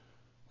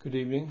Good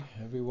evening,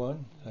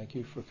 everyone. Thank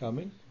you for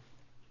coming.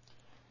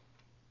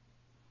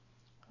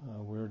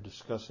 We're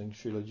discussing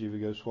Srila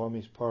Jiva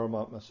Goswami's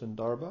Paramatma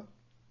Sandarbha.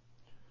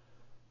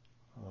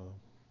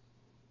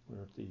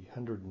 We're at the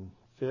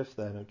 105th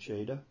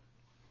Anucheda.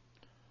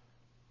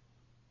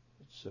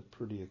 It's a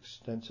pretty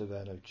extensive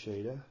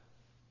Anucheda.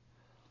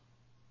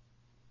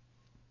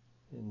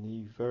 In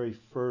the very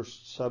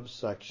first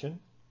subsection,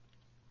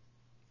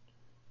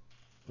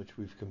 which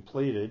we've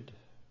completed,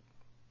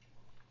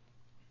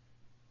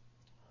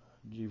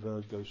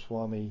 Jiva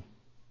Goswami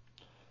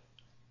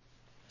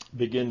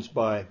begins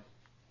by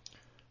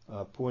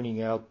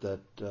pointing out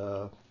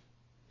that,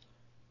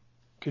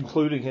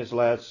 concluding his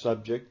last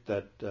subject,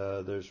 that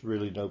there's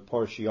really no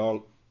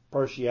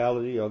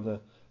partiality on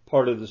the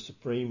part of the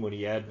Supreme when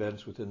he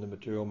advents within the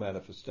material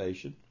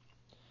manifestation.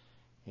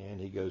 And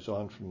he goes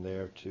on from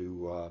there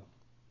to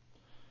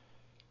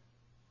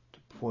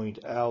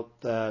point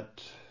out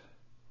that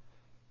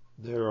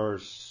there are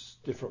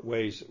different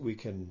ways that we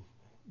can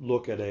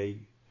look at a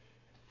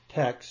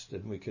text,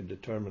 and we can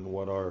determine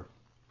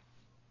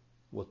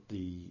what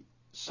the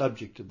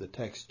subject of the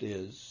text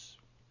is.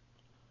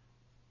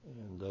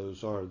 And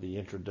those are the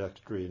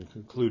introductory and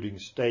concluding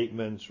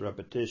statements,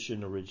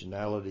 repetition,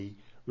 originality,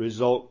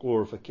 result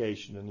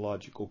glorification, and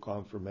logical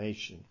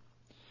confirmation.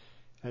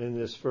 And in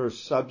this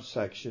first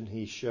subsection,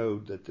 he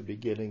showed that the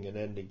beginning and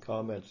ending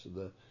comments of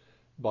the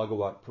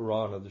Bhagavat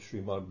Purana, the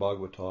Srimad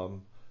Bhagavatam,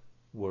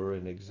 were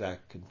in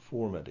exact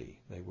conformity.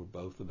 They were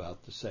both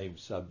about the same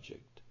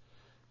subject.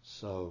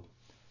 So,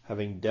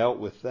 having dealt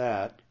with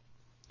that,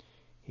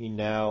 he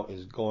now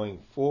is going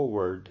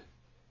forward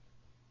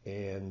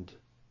and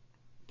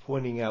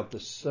pointing out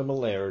the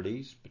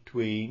similarities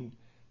between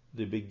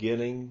the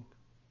beginning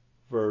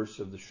verse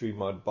of the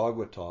Srimad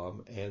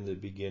Bhagavatam and the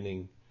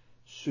beginning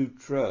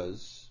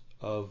sutras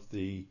of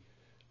the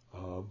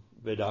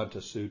Vedanta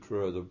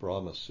Sutra or the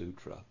Brahma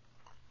Sutra.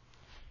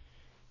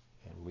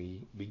 And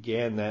we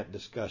began that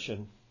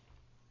discussion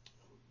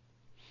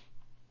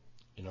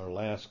in our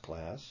last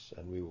class,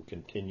 and we will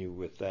continue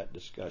with that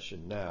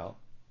discussion now.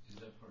 Is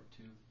that part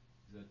two?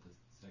 Is that the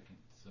second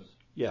sub?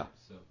 Yeah.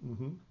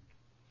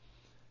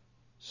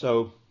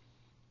 So,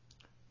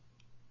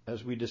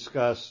 as we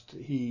discussed,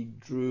 he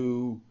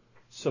drew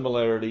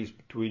similarities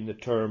between the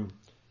term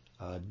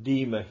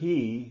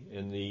Dhimahi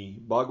in the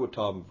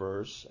Bhagavatam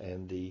verse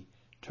and the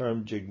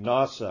term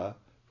Jignasa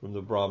from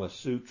the Brahma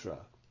Sutra.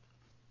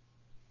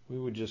 We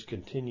would just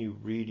continue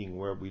reading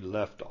where we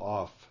left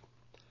off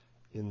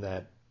in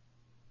that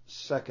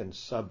second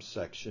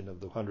subsection of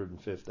the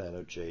 105th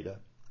Anucheda.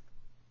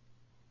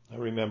 Now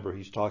remember,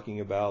 he's talking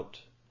about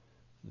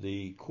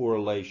the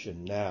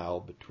correlation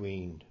now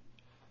between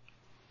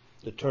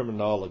the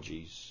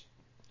terminologies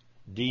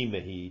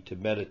Dhimahi, to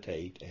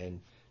meditate,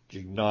 and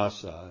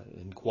Jignasa,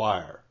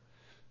 inquire.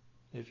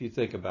 If you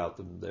think about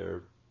them,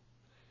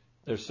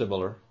 they're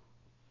similar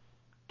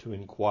to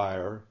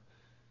inquire,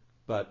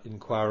 but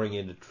inquiring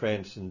into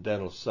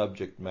transcendental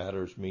subject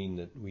matters mean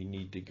that we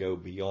need to go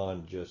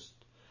beyond just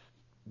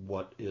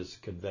what is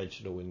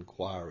conventional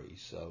inquiry.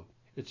 So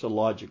it's a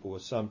logical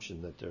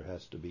assumption that there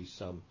has to be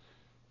some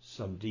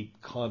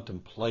deep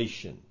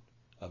contemplation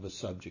of a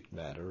subject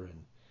matter,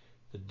 and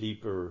the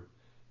deeper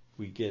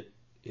we get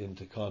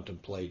into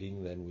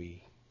contemplating, then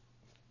we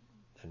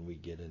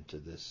get into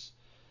this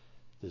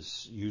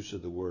use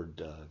of the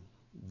word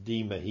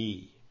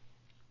Dhimahi.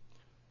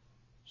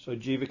 So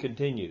Jiva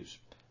continues.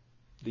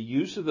 The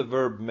use of the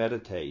verb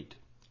meditate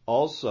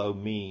also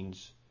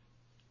leads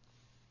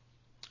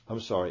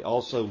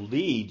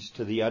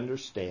to the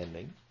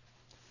understanding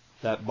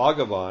that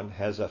Bhagavan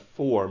has a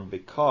form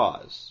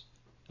because,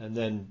 and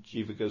then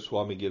Jiva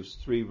Goswami gives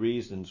 3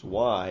 reasons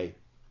why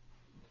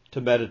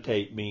to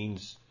meditate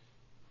means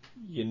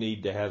you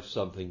need to have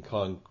something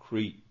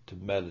concrete to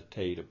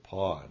meditate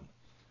upon.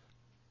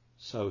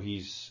 So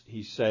he's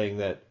saying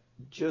that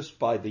just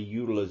by the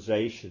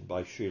utilization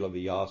by Srila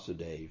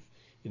Vyasadeva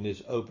in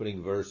his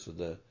opening verse of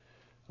the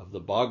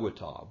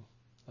Bhagavatam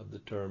of the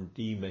term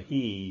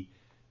Dhimahi,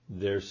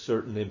 there's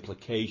certain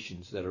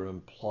implications that are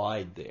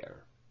implied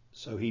there.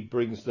 So he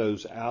brings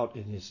those out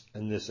in this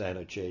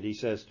Anucheda. He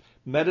says,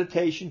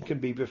 meditation can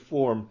be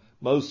performed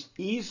most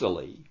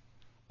easily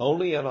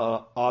only on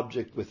an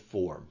object with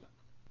form.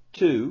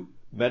 2,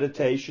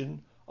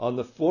 meditation on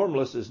the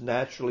formless is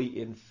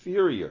naturally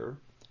inferior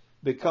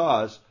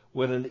because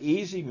when an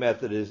easy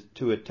method is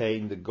to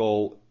attain the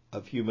goal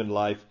of human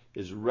life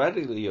is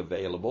readily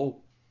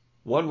available,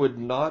 one would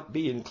not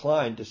be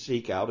inclined to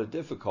seek out a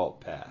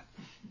difficult path.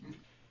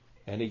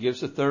 And he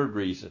gives a 3rd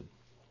reason.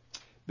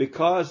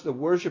 Because the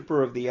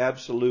worshipper of the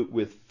Absolute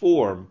with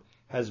form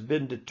has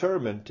been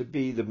determined to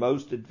be the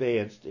most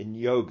advanced in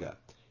yoga,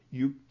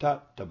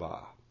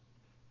 yuktatama.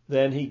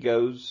 Then he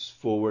goes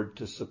forward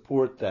to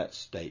support that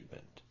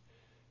statement.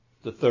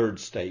 The 3rd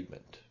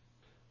statement.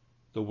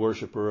 The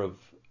worshipper of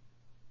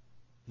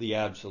the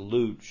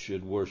Absolute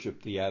should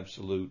worship the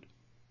Absolute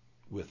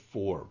with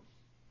form.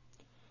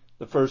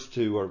 The first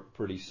 2 are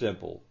pretty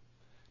simple.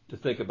 To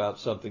think about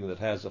something that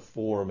has a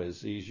form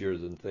is easier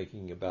than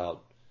thinking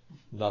about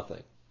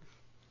nothing.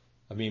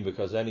 I mean,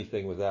 because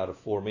anything without a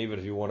form, even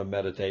if you want to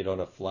meditate on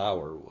a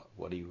flower,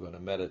 what are you going to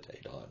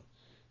meditate on?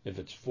 If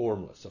it's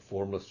formless, a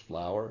formless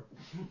flower.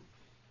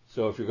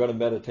 So if you're going to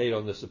meditate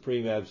on the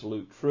supreme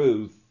absolute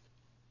truth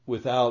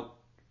without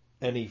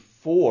any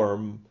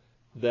form,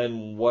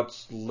 then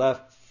what's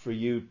left for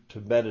you to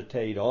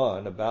meditate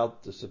on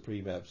about the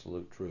supreme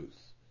absolute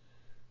truth?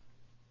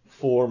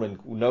 Form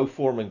and no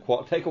form and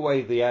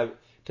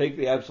take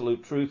the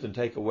absolute truth and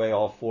take away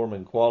all form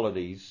and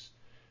qualities.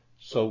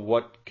 So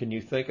what can you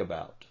think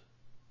about?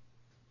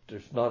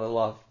 There's not a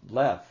lot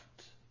left.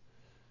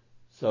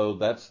 So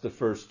that's the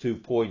first 2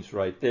 points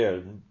right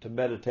there. To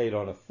meditate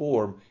on a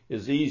form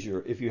is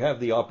easier. If you have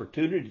the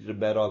opportunity to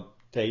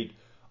meditate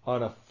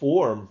on a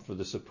form for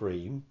the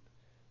Supreme,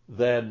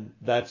 then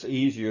that's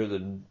easier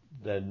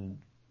than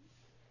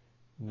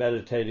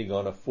meditating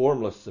on a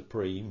formless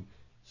Supreme.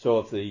 So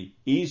if the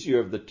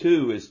easier of the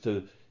two is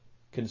to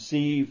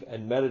conceive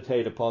and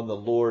meditate upon the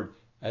Lord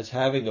as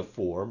having a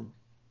form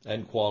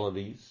and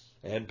qualities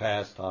and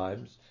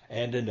pastimes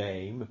and a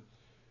name,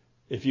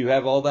 if you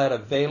have all that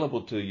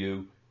available to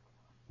you,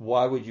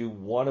 why would you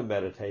want to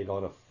meditate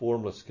on a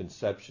formless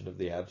conception of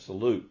the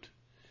Absolute?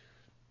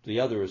 The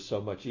other is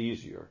so much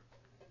easier.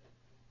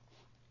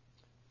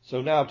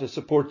 So now to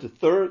support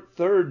the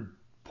third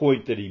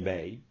point that he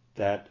made,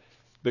 that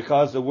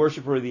because the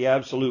worshiper of the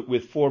Absolute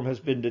with form has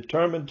been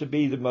determined to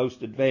be the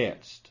most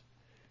advanced.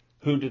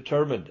 Who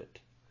determined it?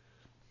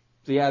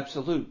 The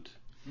Absolute.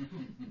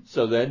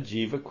 So then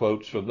Jiva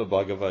quotes from the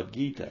Bhagavad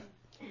Gita.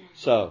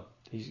 So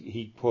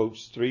he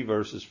quotes 3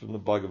 verses from the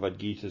Bhagavad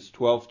Gita's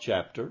 12th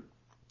chapter.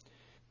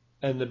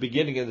 And the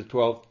beginning of the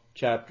 12th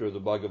chapter of the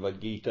Bhagavad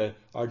Gita,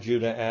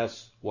 Arjuna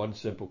asks one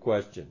simple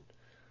question.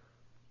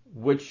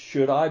 Which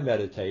should I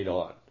meditate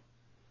on?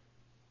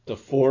 The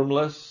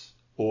formless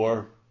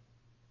or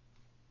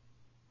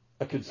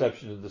a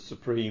conception of the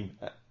Supreme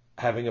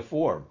having a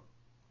form?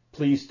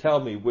 Please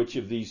tell me which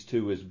of these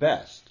two is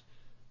best.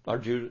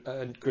 Arjuna,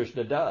 and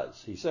Krishna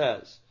does. He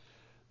says,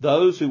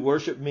 those who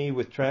worship me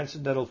with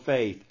transcendental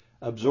faith,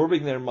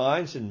 absorbing their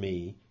minds in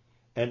me,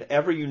 and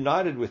ever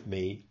united with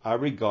me, I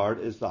regard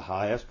as the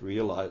highest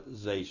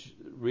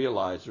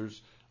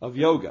realizers of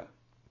yoga.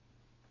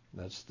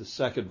 That's the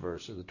 2nd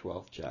verse of the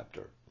 12th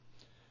chapter.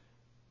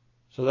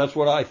 So that's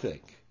what I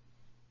think.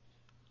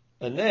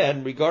 And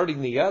then,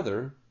 regarding the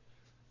other,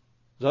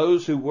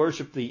 those who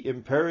worship the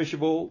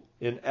imperishable,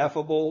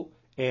 ineffable,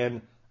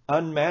 and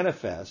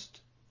unmanifest,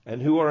 and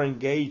who are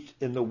engaged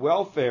in the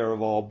welfare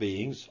of all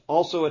beings,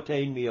 also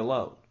attain me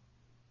alone.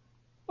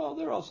 Well,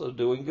 they're also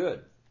doing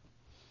good.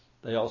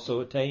 They also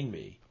attain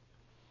me.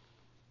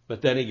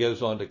 But then he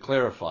goes on to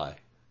clarify.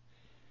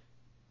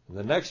 In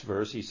the next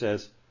verse he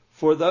says,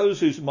 for those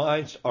whose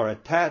minds are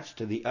attached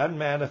to the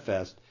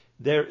unmanifest,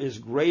 there is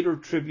greater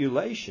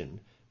tribulation,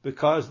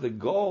 because the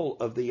goal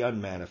of the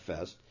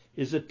unmanifest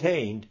is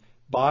attained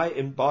by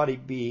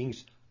embodied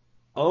beings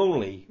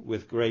only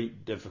with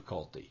great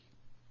difficulty.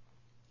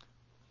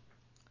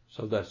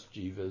 So thus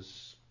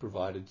Jiva's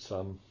provided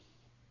some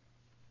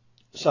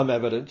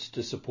evidence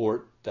to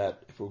support that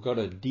if we're going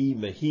to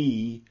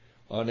de-mahi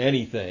on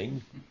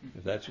anything,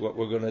 if that's what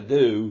we're going to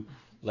do,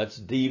 let's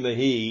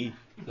de-mahi,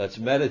 let's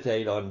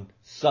meditate on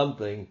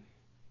something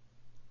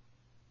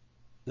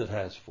that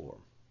has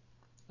form,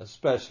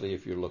 especially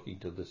if you're looking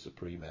to the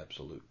supreme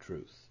absolute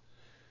truth.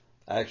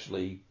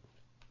 Actually,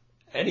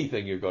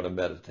 anything you're going to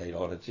meditate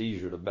on, it's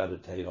easier to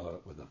meditate on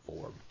it with a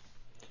form.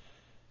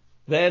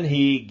 Then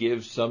he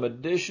gives some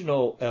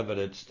additional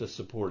evidence to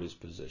support his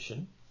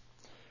position.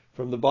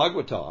 From the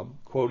Bhagavatam,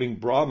 quoting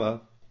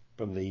Brahma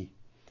from the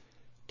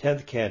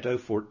 10th canto,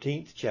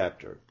 14th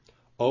chapter.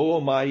 O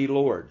Almighty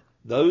Lord,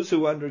 those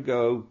who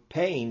undergo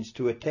pains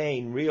to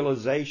attain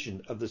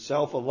realization of the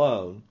self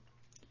alone,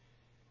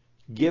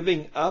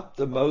 giving up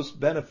the most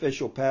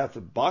beneficial path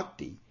of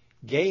bhakti,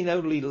 gain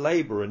only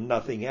labor and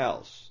nothing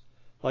else,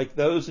 like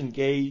those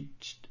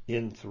engaged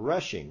in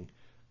threshing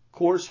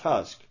coarse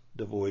husk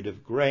devoid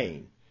of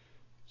grain.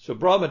 So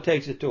Brahma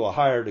takes it to a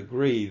higher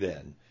degree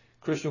then.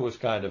 Krishna was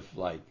kind of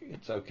like,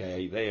 it's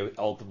okay, they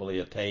ultimately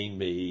attain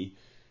me.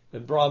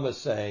 And Brahma's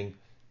saying,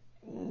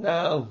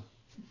 no,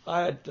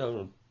 I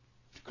don't.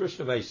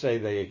 Krishna may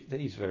say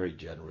he's very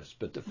generous,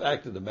 but the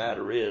fact of the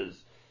matter is,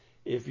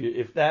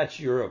 if that's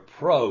your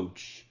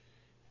approach,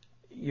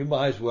 you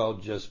might as well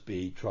just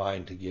be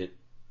trying to get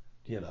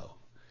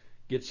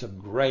some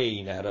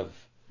grain out of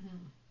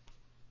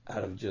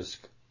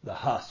just the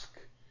husk.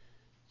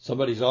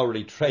 Somebody's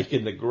already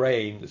taken the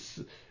grain,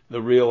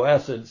 the real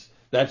essence,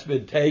 that's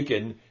been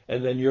taken,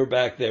 and then you're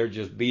back there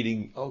just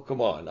beating, oh,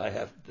 come on,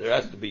 there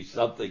has to be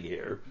something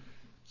here.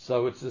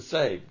 So it's the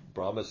same.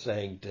 Brahma's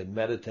saying to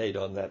meditate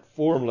on that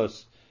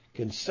formless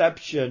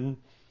conception,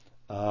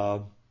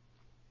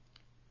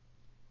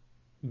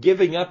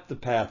 giving up the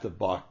path of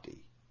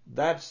bhakti.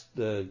 That's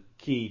the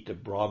key to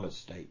Brahma's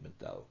statement,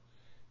 though.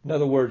 In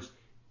other words,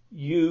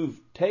 you've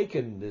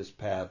taken this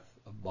path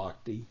of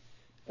bhakti,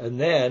 and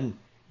then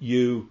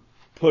you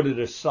put it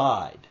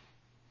aside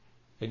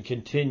and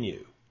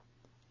continue.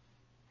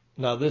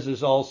 Now, this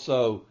is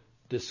also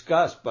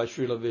discussed by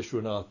Srila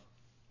Vishwanath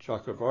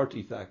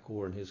Chakravarti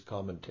Thakur in his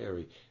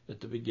commentary at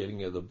the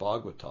beginning of the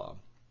Bhagavatam.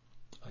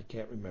 I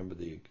can't remember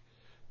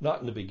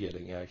not in the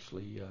beginning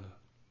actually.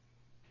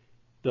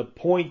 The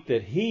point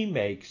that he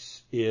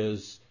makes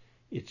is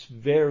it's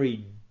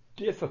very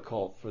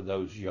difficult for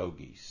those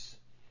yogis.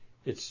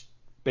 It's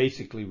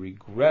basically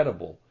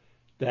regrettable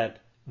that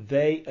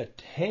they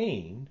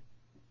attain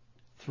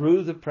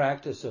through the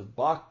practice of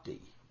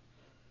bhakti.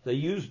 They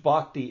use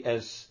bhakti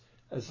as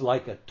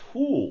like a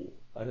tool,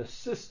 an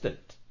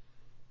assistant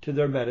to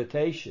their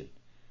meditation.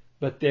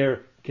 But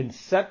their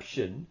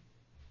conception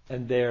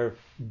and their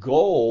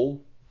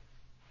goal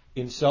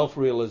in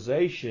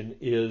self-realization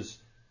is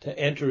to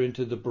enter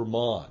into the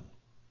Brahman.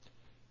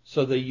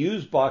 So they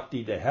use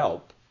bhakti to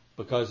help,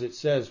 because it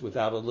says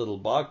without a little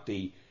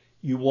bhakti,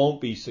 you won't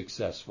be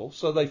successful.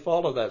 So they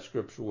follow that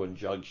scriptural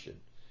injunction.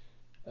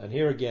 And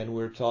here again,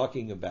 we're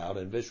talking about,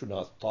 and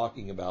Vishwanath's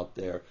talking about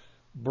their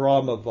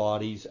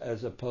Brahmavadis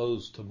as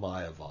opposed to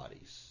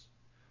Mayavadis.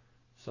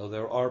 So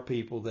there are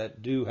people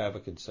that do have a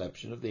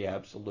conception of the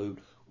absolute,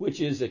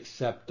 which is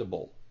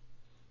acceptable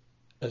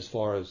as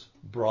far as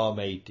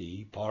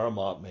Brahmeti,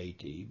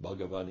 Paramatmeti,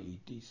 Bhagavan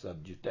iti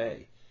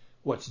subjute.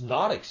 What's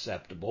not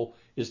acceptable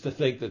is to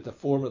think that the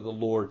form of the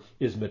Lord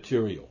is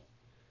material.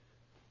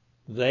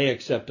 They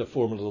accept the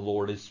form of the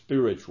Lord as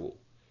spiritual,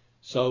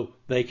 so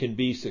they can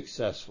be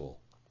successful.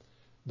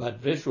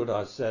 But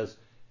Vishwanath says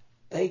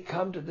they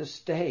come to the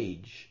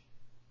stage,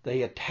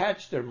 they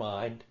attach their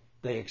mind,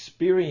 they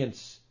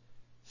experience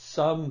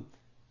some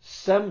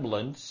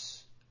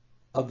semblance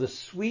of the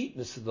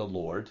sweetness of the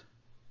Lord,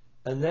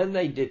 and then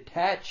they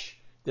detach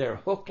their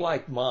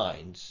hook-like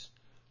minds,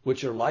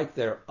 which are like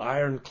their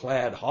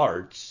ironclad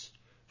hearts,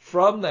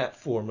 from that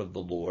form of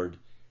the Lord.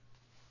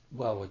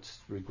 Well, it's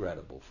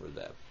regrettable for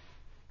them.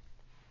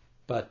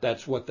 But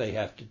that's what they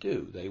have to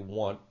do.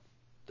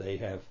 They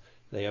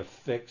have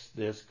fixed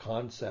this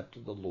concept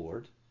of the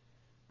Lord.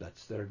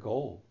 That's their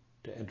goal,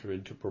 to enter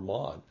into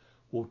Brahman.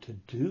 Well, to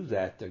do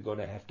that, they're going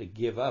to have to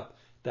give up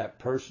that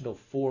personal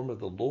form of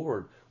the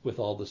Lord with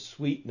all the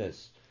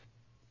sweetness.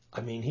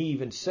 I mean, he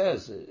even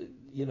says,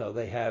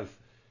 they have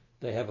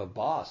a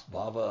boss,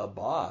 Bhava a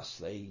boss.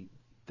 They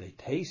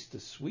taste the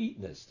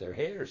sweetness. Their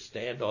hairs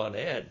stand on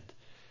end.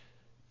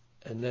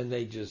 And then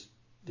they just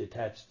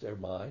detach their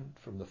mind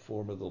from the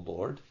form of the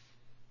Lord.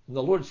 And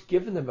the Lord's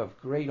given them a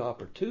great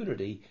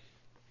opportunity.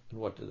 And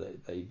what do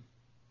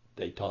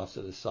they toss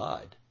it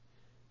aside,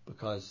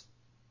 because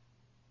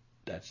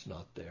that's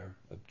not their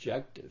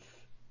objective.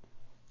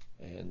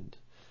 And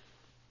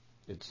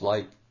it's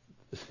like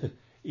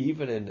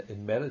even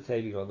in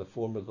meditating on the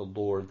form of the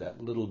Lord,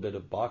 that little bit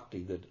of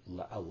bhakti that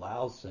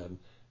allows them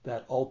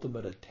that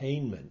ultimate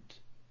attainment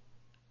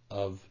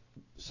of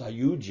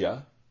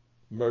Sayuja,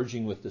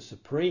 merging with the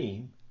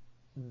Supreme,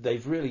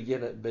 they've really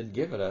been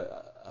given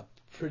a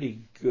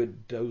pretty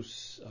good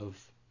dose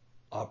of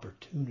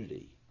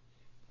opportunity.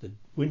 The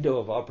window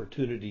of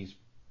opportunity's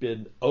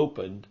been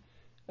opened,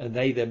 and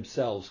they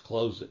themselves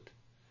close it.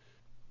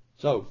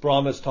 So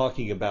Brahma's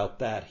talking about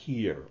that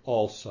here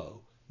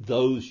also.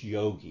 Those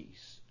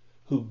yogis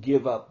who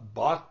give up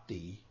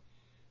bhakti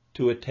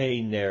to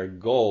attain their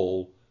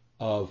goal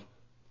of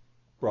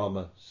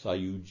Brahma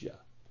Sayuja.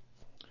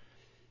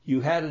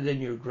 You had it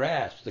in your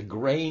grasp. The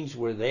grains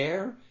were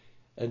there,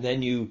 and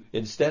then you,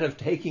 instead of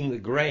taking the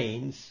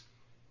grains,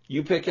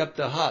 you pick up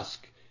the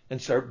husk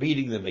and start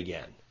beating them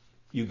again.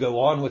 You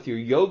go on with your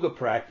yoga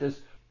practice.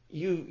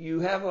 You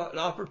have an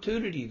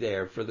opportunity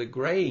there for the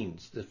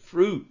grains, the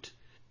fruit,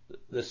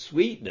 the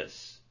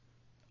sweetness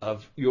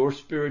of your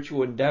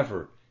spiritual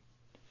endeavor.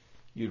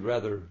 You'd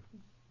rather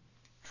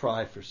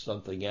try for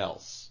something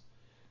else.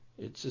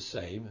 It's the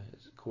same,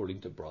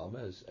 according to Brahma,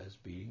 as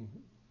beating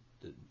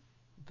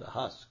the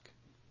husk.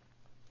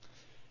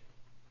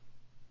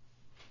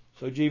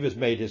 So Jiva's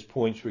made his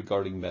points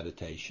regarding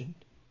meditation,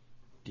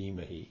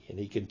 Dhimahi, and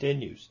he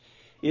continues.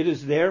 It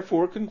is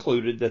therefore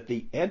concluded that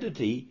the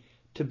entity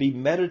to be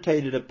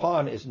meditated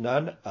upon is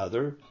none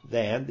other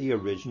than the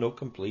original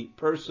complete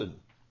person,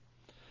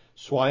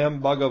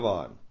 Swayam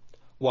Bhagavan,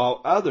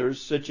 while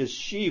others, such as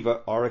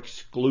Shiva, are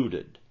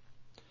excluded.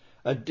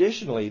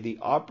 Additionally, the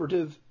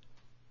operative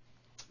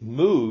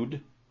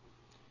mood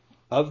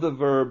of the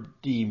verb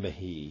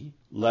Dhimahi,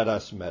 let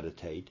us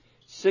meditate,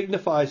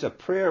 signifies a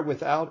prayer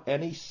without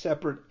any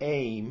separate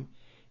aim,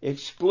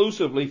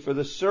 exclusively for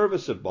the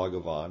service of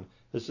Bhagavan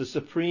as the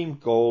supreme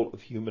goal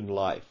of human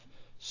life.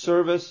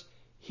 Service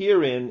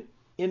herein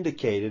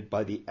indicated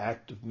by the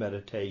act of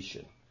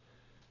meditation.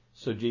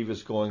 So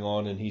Jiva's going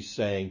on and he's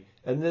saying,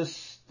 and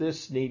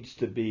this needs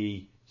to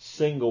be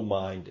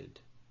single-minded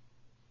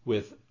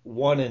with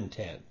one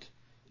intent,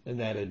 and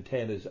that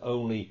intent is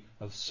only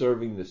of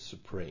serving the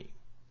Supreme.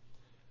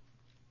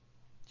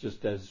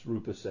 Just as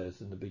Rupa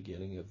says in the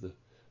beginning of the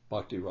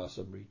Bhakti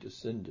Rasamrita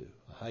Sindhu,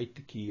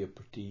 Haitakiya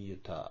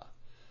Pratiyata,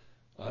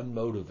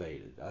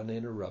 unmotivated,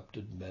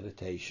 uninterrupted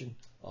meditation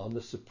on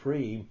the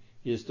Supreme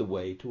is the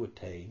way to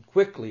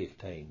quickly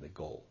attain the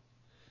goal.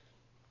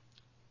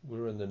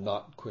 We're in the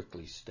not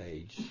quickly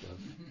stage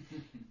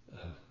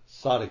of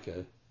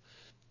sadhaka.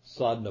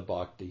 sadhana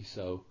bhakti.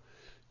 So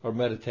our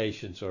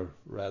meditations are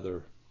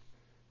rather,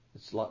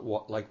 it's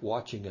like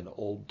watching an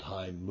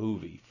old-time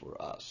movie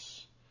for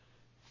us.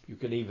 You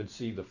can even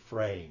see the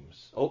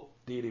frames. Oh,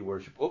 deity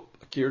worship. Oh,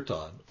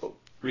 kirtan. Oh,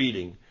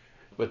 reading.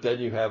 But then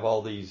you have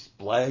all these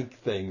blank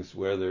things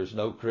where there's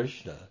no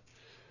Krishna.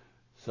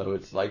 So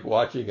it's like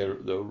watching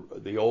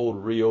the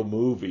old real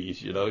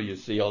movies. You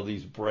see all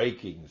these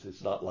breakings.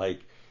 It's not like,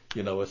 a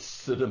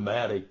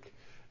cinematic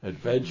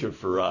adventure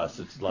for us.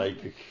 It's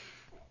like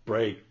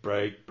break,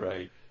 break,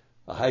 break.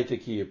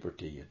 Ahaitakiya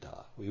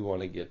pratiyata. We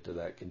want to get to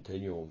that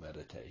continual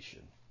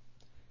meditation.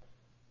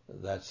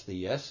 That's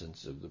the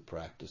essence of the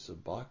practice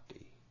of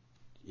bhakti.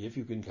 If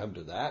you can come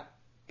to that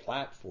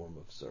platform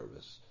of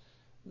service,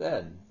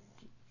 then,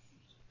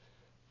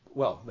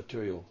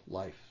 material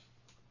life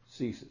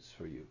ceases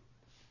for you.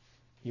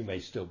 You may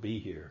still be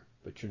here,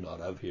 but you're not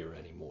of here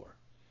anymore.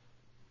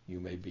 You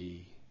may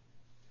be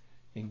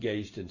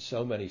engaged in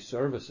so many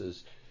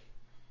services,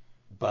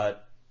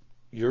 but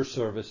your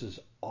service is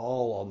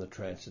all on the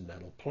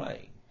transcendental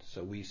plane.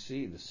 So we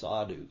see the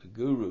sadhu, the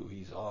guru,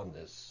 he's on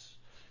this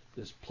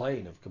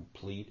plane of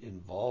complete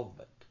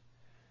involvement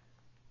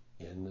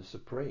in the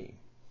Supreme.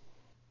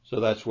 So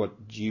that's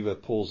what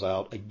Jiva pulls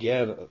out.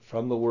 Again,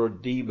 from the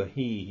word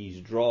dhimahi, he's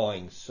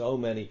drawing so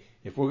many.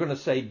 If we're going to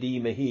say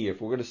dhimahi,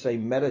 if we're going to say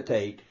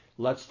meditate,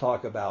 let's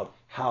talk about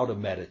how to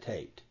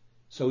meditate.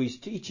 So he's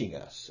teaching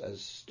us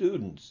as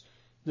students,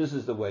 this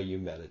is the way you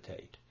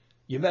meditate.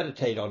 You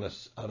meditate on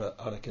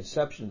a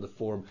conception of the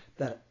form,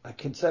 a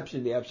conception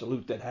of the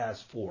absolute that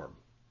has form.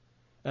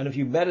 And if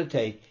you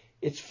meditate,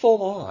 it's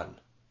full on.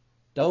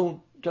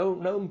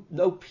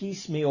 No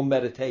piecemeal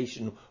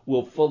meditation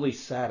will fully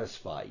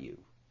satisfy you.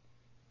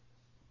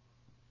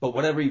 But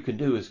whatever you can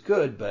do is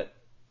good, but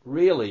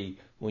really,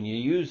 when you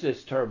use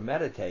this term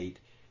meditate,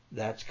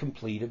 that's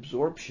complete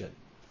absorption.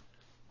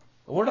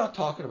 We're not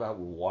talking about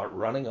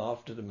running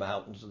off to the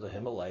mountains of the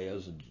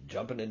Himalayas and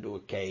jumping into a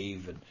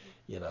cave and,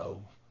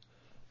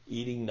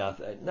 eating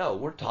nothing. No,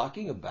 we're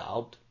talking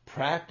about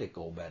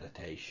practical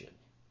meditation.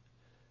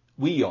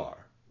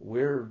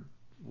 We're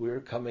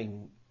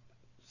coming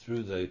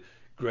through the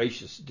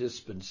gracious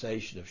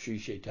dispensation of Sri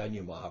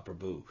Chaitanya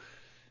Mahaprabhu.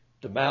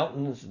 The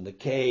mountains and the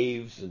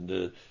caves and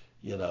the,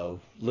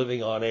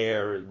 living on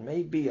air, it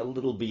may be a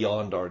little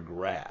beyond our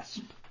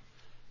grasp.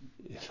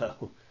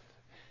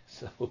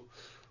 So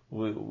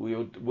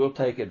we'll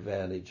take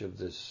advantage of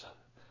this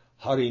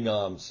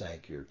Harinam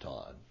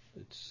Sankirtan.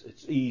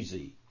 It's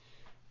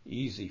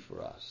easy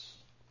for us.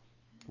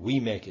 We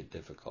make it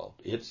difficult.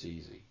 It's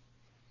easy.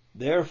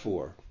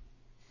 Therefore,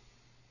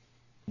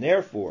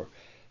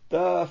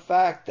 the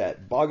fact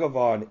that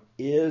Bhagavan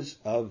is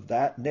of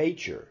that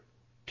nature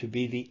to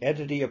be the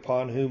entity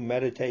upon whom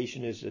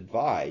meditation is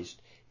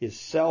advised is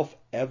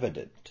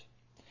self-evident.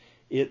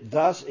 It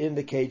thus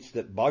indicates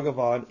that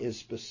Bhagavan is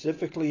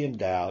specifically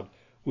endowed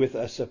with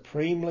a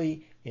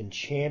supremely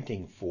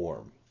enchanting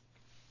form.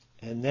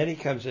 And then he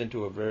comes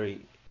into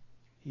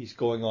he's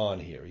going on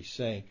here. He's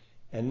saying,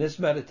 and this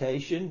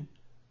meditation,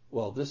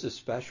 this is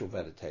special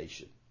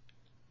meditation.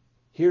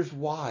 Here's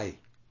why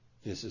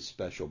this is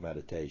special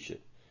meditation.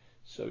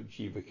 So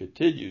Jiva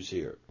continues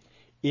here.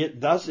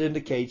 It thus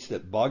indicates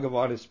that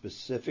Bhagavan is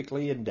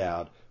specifically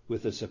endowed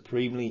with a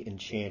supremely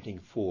enchanting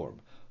form.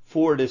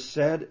 For it is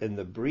said in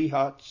the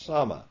Brihat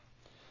Sama,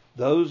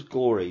 those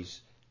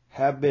glories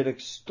have been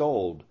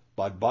extolled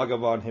by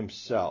Bhagavan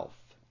himself.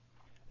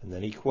 And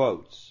then he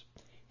quotes,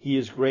 he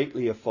is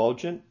greatly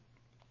effulgent,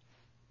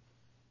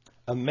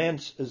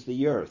 immense as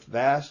the earth,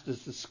 vast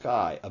as the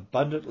sky,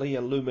 abundantly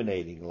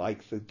illuminating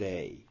like the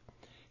day.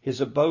 His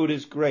abode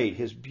is great,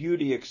 his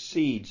beauty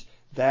exceeds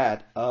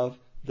that of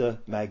the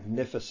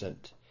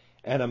magnificent,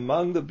 and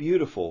among the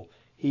beautiful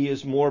he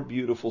is more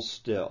beautiful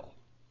still.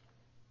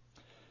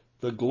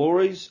 The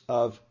glories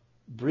of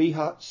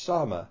Brihat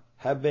Sama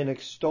have been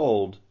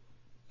extolled,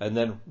 and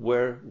then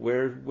where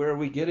are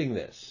we getting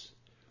this?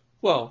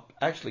 Well,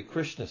 actually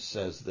Krishna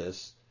says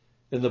this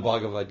in the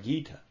Bhagavad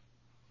Gita.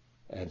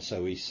 And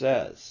so he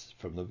says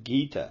from the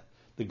Gita,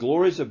 the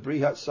glories of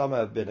Brihat Sama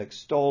have been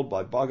extolled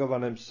by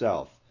Bhagavan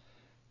himself.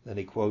 Then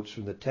he quotes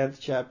from the 10th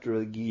chapter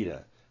of the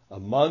Gita,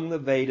 among the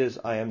Vedas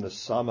I am the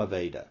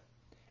Samaveda.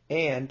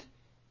 And,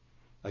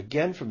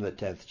 again from the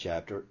 10th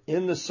chapter,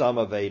 in the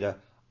Samaveda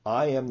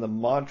I am the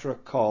mantra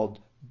called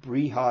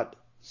Brihat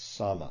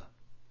Sama.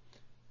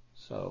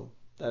 So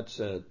that's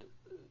in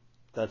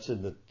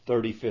the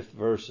 35th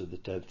verse of the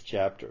 10th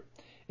chapter.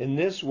 In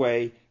this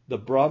way, the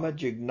Brahma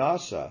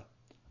Jignasa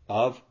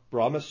of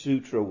Brahma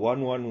Sutra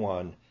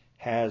 111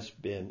 has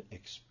been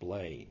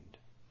explained.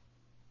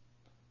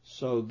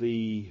 So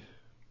the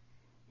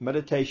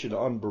meditation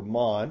on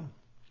Brahman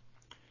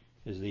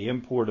is the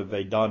import of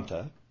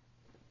Vedanta,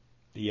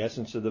 the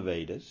essence of the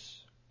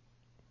Vedas.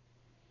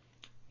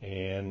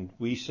 And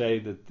we say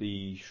that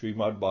the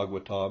Srimad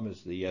Bhagavatam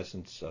is the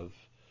essence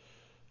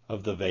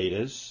of the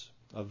Vedas,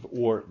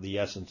 or the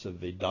essence of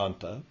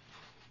Vedanta,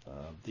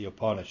 the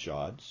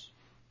Upanishads.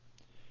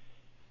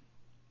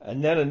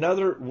 And then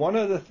one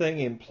other thing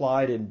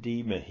implied in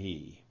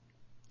Dhimahi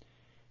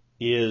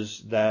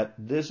is that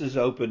this is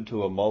open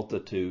to a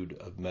multitude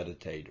of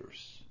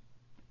meditators.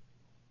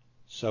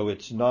 So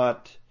it's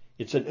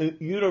a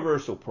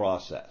universal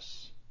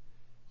process.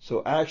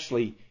 So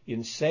actually,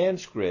 in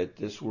Sanskrit,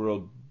 this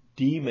word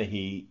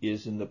dhimahi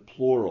is in the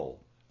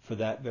plural for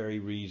that very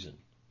reason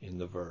in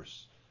the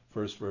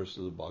first verse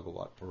of the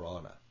Bhagavad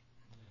Purana.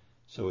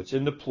 So it's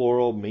in the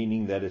plural,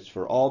 meaning that it's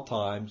for all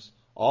times,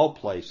 all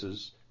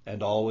places,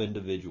 and all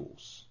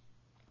individuals.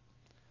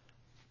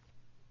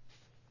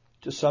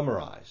 To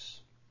summarize,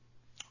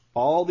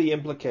 all the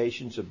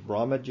implications of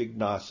Brahma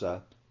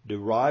Jignasa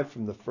derive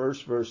from the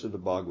first verse of the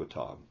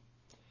Bhagavatam.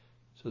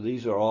 So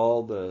these are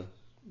all the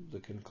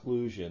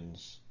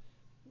conclusions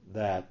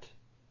that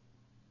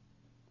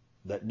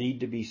need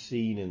to be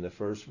seen in the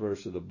first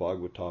verse of the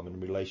Bhagavatam in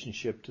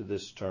relationship to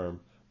this term,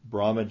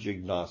 Brahma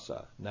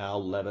Jignasa. Now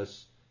let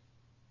us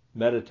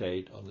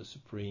meditate on the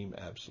supreme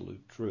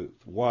absolute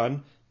truth.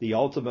 1. The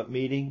ultimate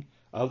meaning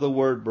of the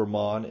word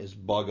Brahman is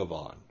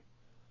Bhagavan.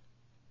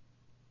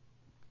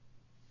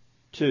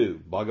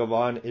 2.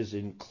 Bhagavan is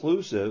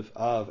inclusive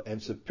of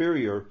and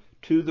superior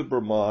to the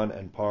Brahman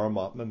and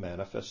Paramatma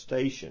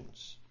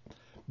manifestations.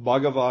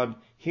 Bhagavan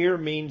here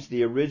means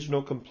the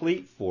original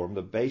complete form,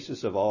 the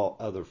basis of all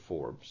other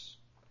forms,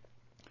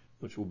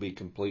 which will be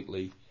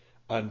completely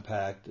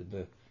unpacked in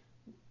the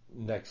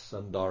next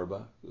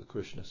Sandarbha, the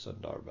Krishna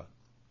Sandarbha.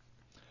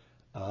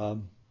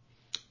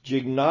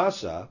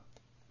 Jignasa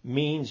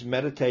means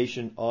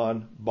meditation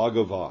on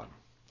Bhagavan.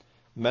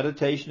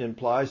 Meditation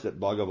implies that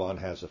Bhagavan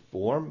has a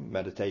form.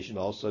 Meditation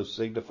also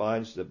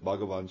signifies that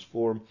Bhagavan's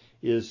form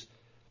is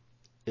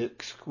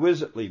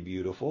exquisitely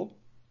beautiful.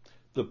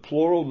 The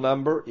plural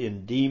number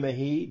in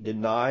Dhimahi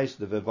denies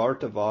the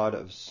Vivartavad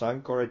of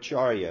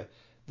Sankaracharya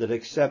that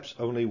accepts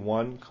only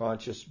one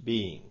conscious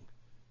being.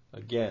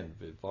 Again,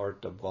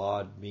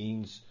 Vivartavad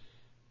means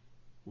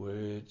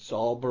it's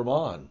all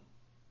Brahman.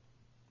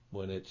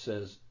 When it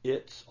says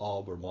it's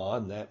all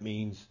Brahman, that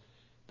means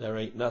there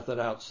ain't nothing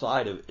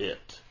outside of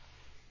it.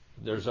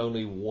 There's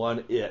only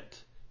one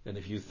it. And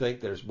if you think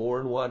there's more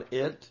than one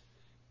it,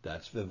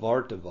 that's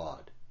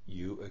Vivartavad.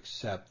 You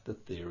accept the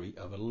theory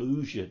of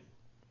illusion.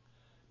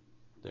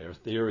 Their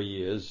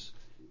theory is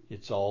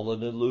it's all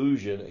an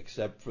illusion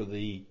except for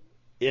the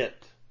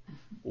it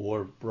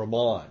or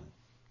Brahman.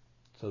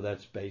 So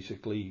that's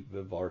basically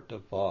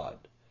Vivartavad.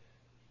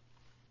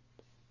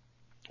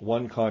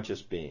 One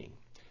conscious being.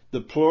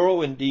 The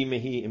plural in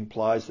Dhimahi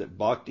implies that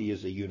bhakti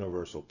is a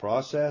universal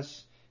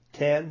process.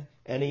 10.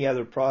 Any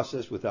other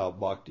process without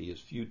bhakti is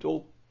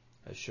futile,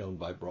 as shown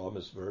by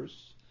Brahma's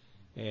verse,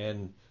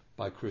 and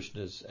by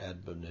Krishna's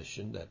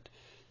admonition that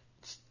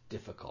it's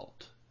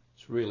difficult.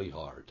 It's really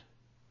hard.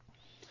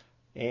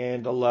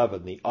 And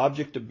 11. The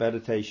object of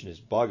meditation is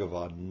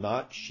Bhagavan,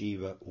 not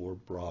Shiva or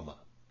Brahma.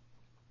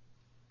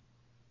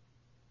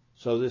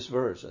 So this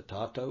verse,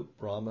 Atato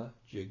Brahma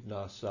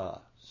Jignasa.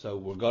 So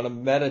we're going to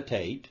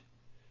meditate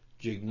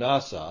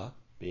Jignasa,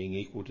 being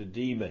equal to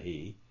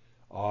Dhimahi,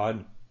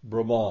 on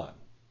Brahman.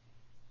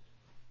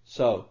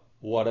 So,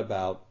 what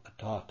about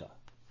Atata?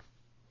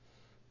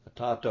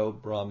 Atato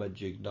Brahma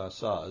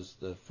Jignasa is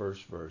the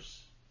first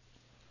verse.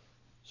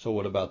 So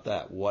what about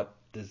that? What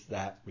does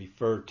that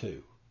refer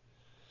to?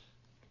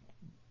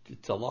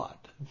 It's a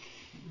lot.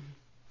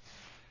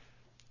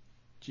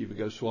 Jiva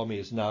Goswami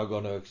is now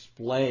going to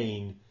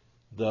explain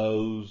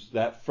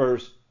that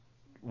first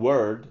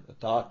word,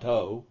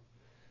 Atato,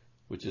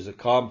 which is a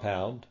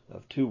compound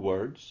of two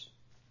words,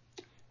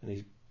 and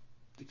he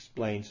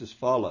explains as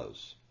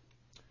follows.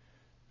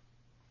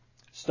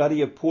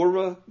 Study of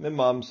Purva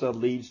Mimamsa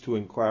leads to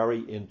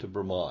inquiry into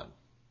Brahman.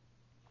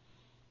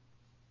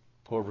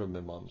 Purva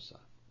Mimamsa.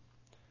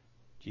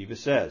 Jiva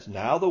says,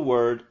 now the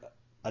word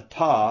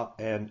ata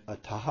and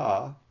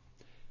ataha,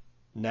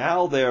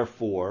 now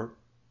therefore,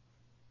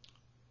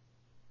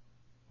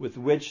 with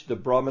which the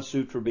Brahma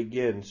Sutra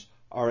begins,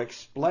 are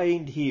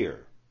explained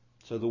here.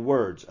 So the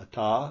words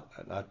ata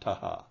and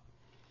ataha.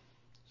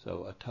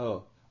 So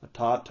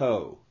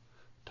tato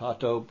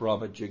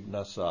Brahma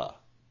Jignasa,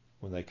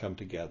 when they come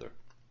together,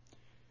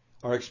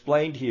 are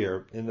explained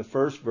here in the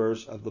first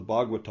verse of the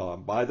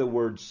Bhagavatam by the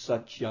word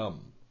satyam.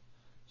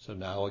 So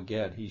now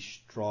again, he's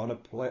drawn a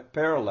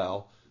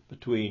parallel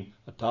between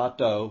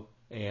atato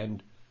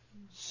and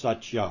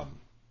satyam.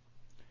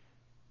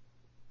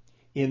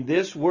 In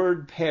this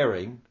word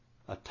pairing,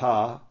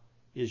 ata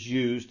is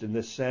used in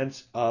the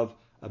sense of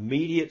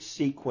immediate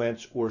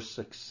sequence or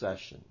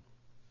succession.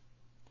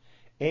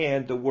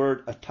 And the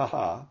word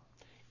ataha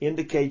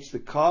indicates the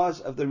cause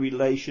of the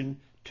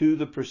relation to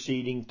the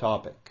preceding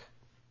topic.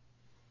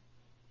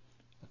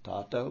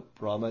 Atato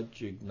Brahma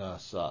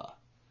Jignasa.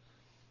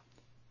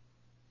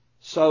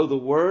 So the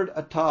word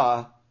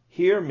ata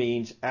here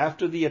means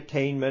after the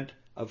attainment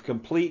of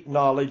complete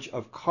knowledge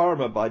of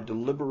karma by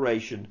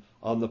deliberation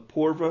on the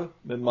Purva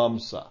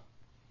Mimamsa.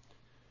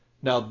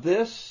 Now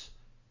this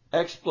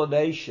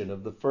explanation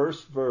of the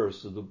first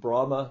verse of the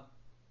Brahma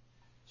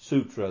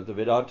Sutra, the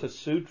Vedanta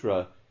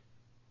Sutra,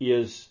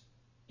 is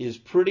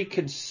pretty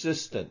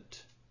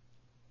consistent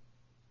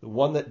the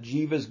one that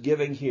Jiva is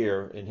giving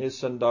here in his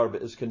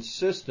Sandarbha, is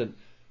consistent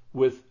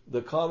with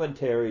the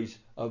commentaries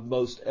of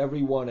most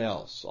everyone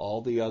else.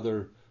 All the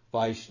other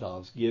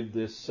Vaishnavas give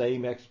this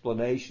same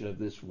explanation of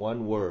this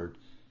one word,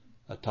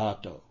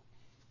 atato.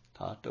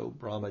 Tato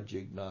Brahma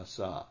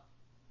Jignasa.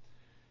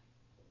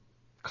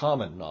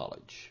 Common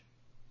knowledge.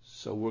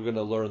 So we're going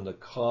to learn the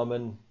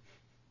common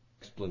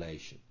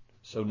explanation.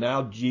 So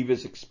now Jiva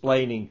is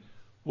explaining,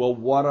 well,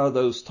 what are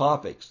those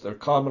topics? They're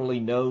commonly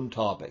known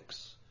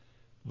topics.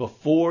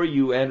 Before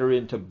you enter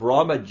into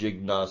Brahma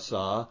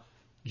Jignasa,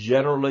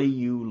 generally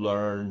you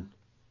learn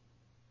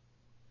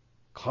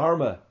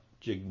Karma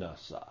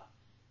Jignasa.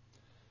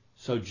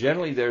 So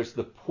generally there's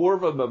the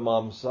Purva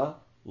Mimamsa,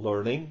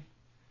 learning,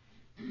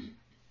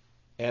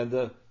 and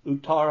the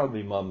Uttara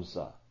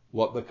Mimamsa,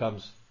 what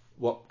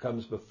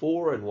comes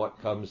before and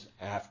what comes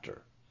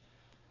after.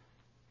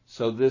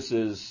 So this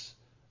is,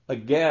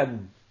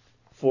 again,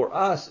 for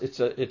us,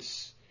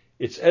 it's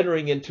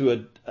entering into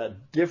a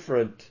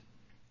different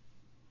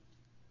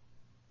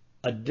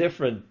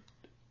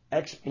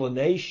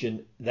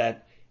explanation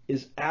that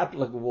is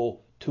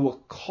applicable to a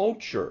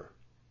culture.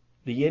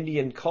 The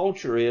Indian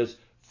culture is,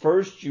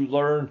 first you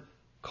learn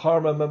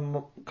Karma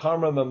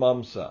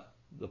Mimamsa,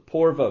 the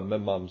Purva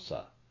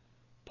Mimamsa,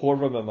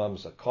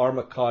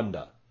 Karma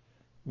Kanda,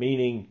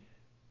 meaning,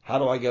 how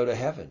do I go to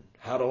heaven?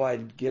 How do I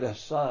get a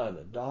son,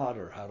 a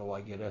daughter? How do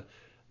I get a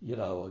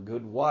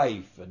good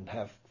wife and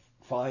have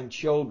fine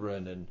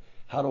children? And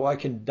how do I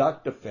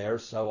conduct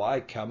affairs so I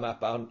come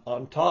up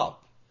on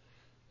top?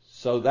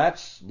 So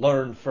that's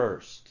learned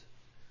first.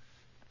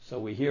 So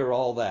we hear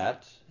all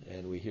that,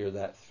 and we hear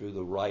that through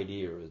the right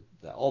ear.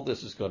 All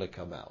this is going to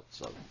come out.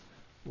 So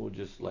we'll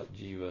just let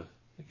Jiva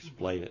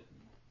explain it.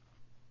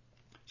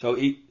 So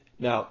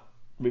now,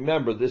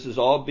 remember, this is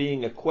all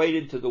being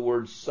equated to the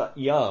word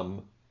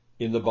satyam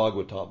in the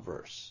Bhagavatam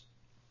verse.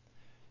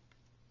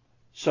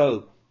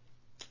 So,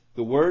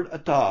 the word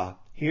ata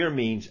here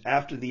means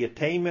after the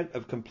attainment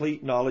of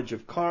complete knowledge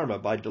of karma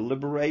by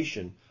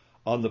deliberation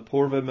on the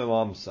Purva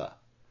Mimamsa.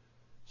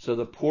 So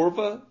the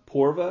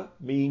Purva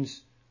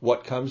means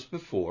what comes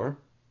before,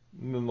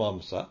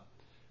 Mimamsa,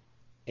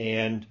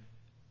 and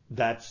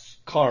that's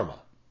karma.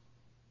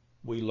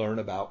 We learn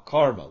about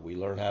karma. We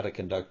learn how to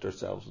conduct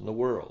ourselves in the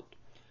world.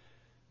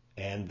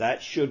 And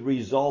that should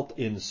result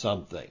in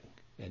something.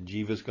 And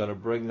Jiva's going to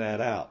bring that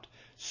out.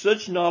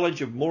 Such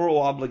knowledge of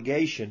moral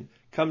obligation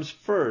comes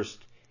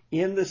first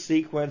in the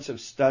sequence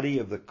of study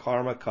of the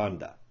Karma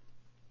Kanda.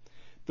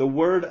 The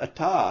word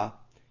ata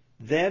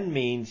then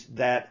means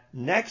that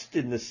next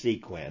in the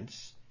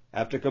sequence,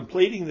 after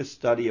completing the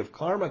study of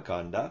Karma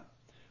Kanda,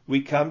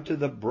 we come to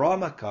the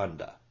Brahma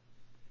Kanda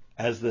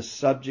as the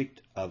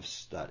subject of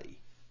study.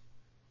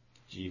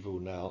 Jiva will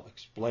now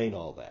explain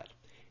all that.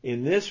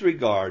 In this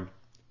regard,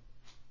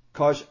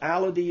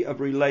 causality of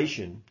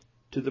relation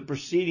to the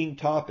preceding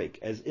topic,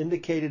 as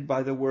indicated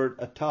by the word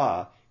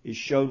ata, is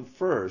shown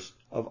first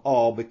of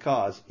all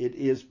because it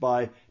is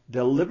by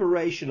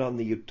deliberation on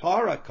the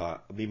Uttara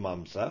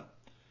Mimamsa,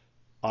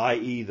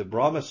 i.e. the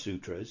Brahma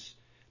Sutras,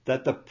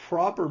 that the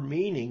proper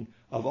meaning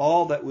of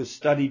all that was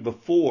studied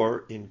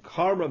before in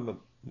Karma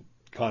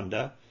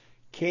Kanda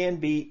can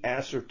be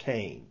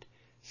ascertained.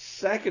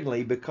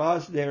 Secondly,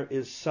 because there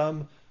is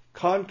some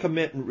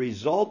concomitant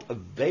result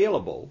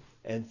available,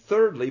 and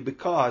thirdly,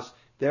 because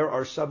there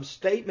are some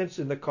statements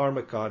in the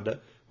Karma Kanda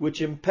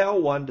which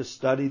impel one to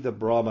study the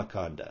Brahma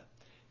Kanda.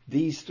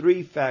 These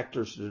three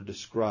factors are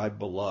described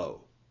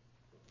below.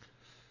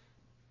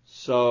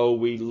 So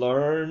we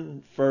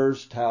learn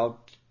first how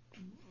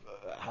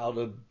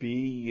to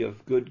be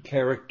of good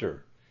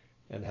character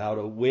and how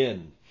to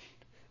win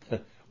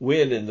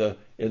in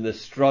the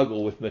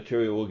struggle with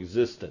material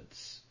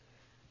existence.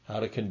 How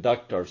to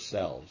conduct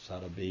ourselves, how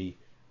to be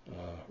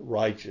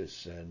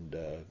righteous, and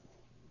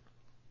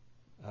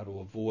how to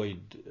avoid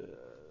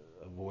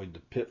the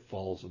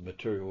pitfalls of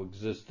material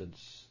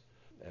existence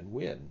and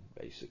win.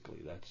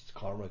 Basically, that's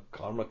karma.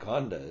 Karma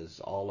Kanda is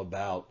all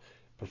about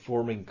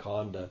performing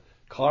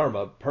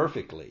karma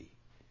perfectly,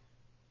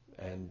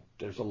 and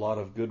there's a lot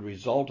of good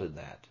result in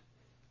that.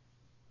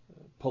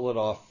 Pull it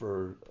off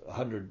for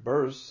 100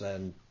 births,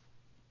 and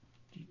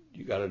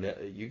you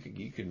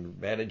can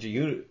manage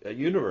a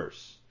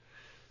universe.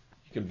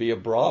 You can be a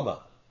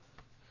Brahma.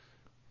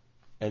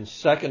 And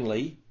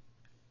secondly,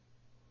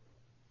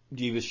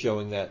 Jiva is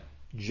showing that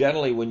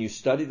generally when you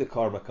study the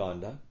Karma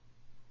Kanda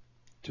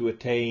to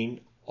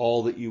attain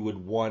all that you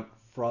would want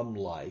from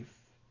life,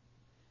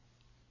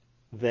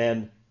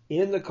 then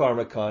in the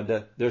Karma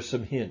Kanda there's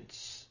some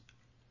hints.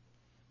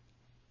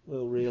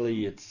 Well,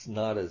 really, it's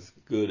not as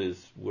good as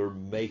we're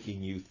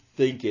making you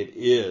think it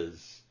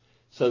is.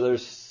 So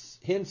there's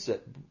hints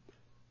at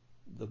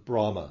the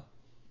Brahma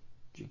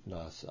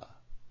Jignasa.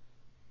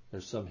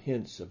 There's some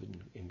hints of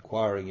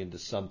inquiring into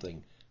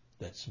something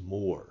that's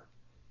more.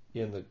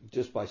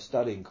 Just by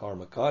studying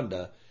Karma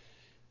Kanda,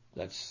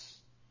 that's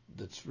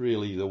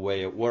really the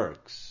way it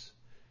works.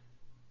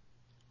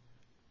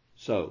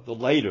 So the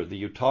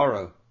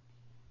Uttara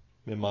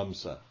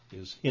Mimamsa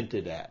is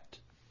hinted at.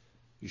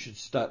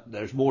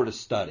 There's more to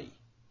study.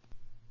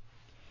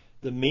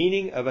 The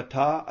meaning of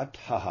Ata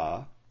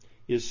Ataha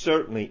is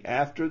certainly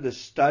after the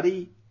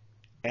study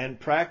and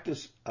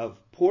practice of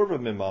Purva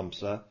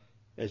Mimamsa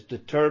as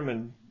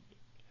determined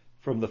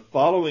from the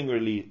following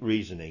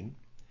reasoning,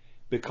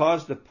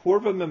 because the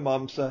Purva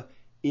Mimamsa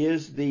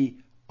is the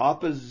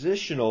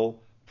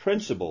oppositional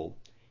principle,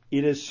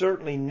 it is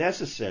certainly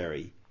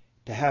necessary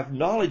to have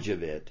knowledge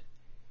of it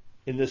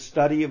in the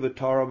study of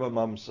Uttara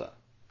Mimamsa,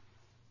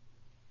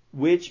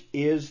 which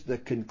is the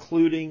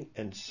concluding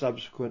and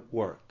subsequent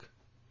work.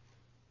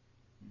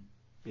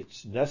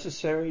 It's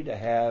necessary to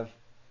have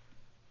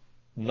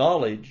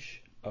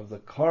knowledge of the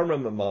Karma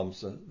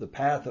Mimamsa, the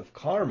path of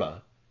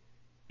karma,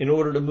 in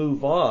order to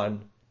move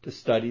on to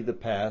study the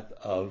path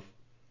of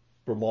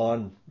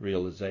Brahman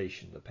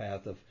realization, the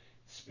path of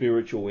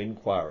spiritual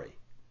inquiry.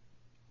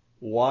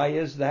 Why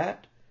is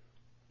that?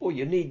 Well,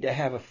 you need to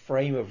have a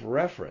frame of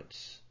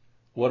reference.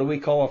 What do we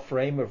call a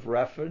frame of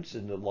reference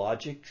in the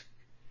logic?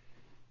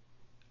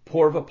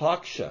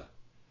 Purvapaksha.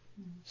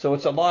 So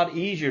it's a lot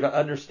easier to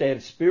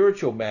understand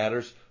spiritual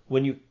matters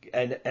when you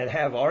and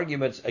have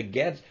arguments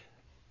against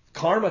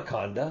karma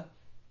kanda,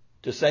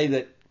 to say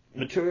that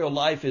material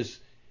life is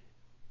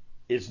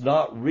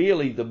not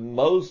really the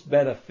most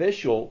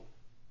beneficial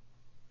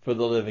for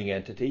the living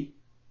entity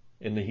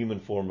in the human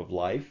form of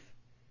life.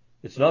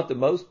 It's not the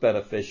most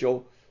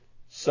beneficial,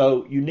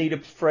 so you need a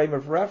frame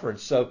of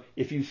reference. So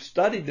if you've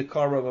studied the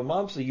Karma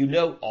Mimamsa, you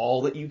know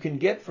all that you can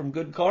get from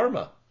good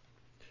karma.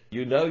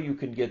 You know you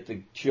can get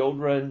the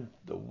children,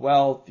 the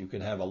wealth, you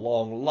can have a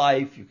long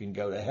life, you can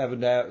go to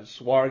heaven,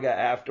 Swarga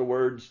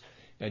afterwards,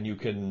 and you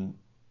can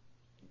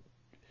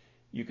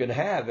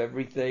have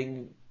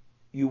everything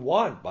you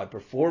want by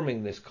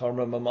performing this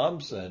Karma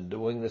Mimamsa and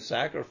doing the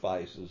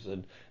sacrifices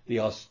and the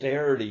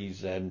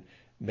austerities and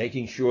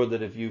making sure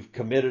that if you've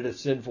committed a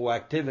sinful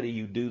activity,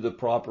 you do the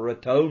proper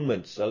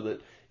atonement so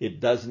that it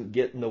doesn't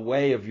get in the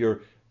way of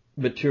your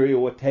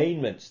material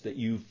attainments that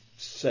you've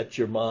set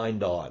your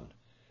mind on.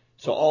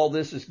 So all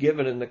this is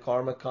given in the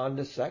Karma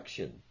Kanda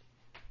section.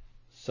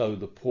 So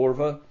the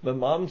Purva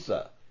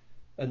Mimamsa.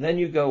 And then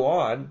you go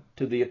on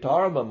to the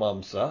Uttara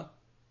Mimamsa,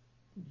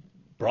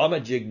 Brahma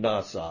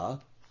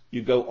Jignasa.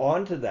 You go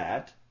on to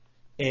that,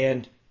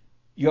 and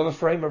you have a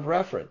frame of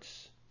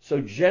reference. So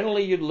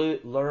generally you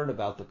learn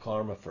about the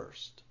karma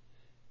first.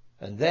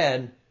 And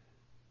then,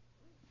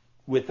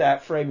 with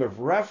that frame of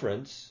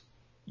reference,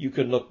 you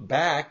can look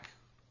back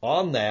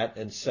on that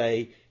and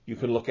say, you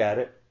can look at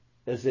it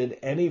as in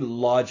any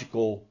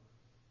logical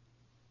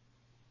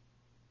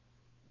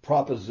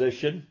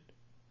proposition.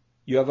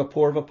 You have a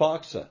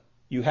Purvapaksa.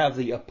 You have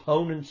the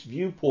opponent's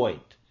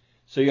viewpoint.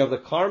 So you have the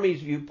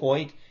karmi's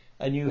viewpoint,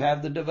 and you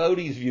have the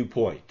devotee's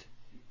viewpoint,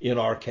 in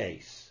our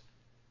case.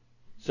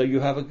 So you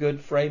have a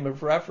good frame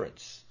of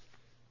reference.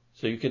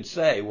 So you can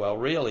say, well,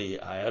 really,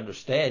 I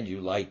understand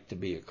you like to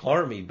be a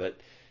karmi, but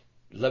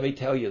let me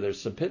tell you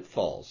there's some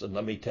pitfalls. And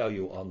let me tell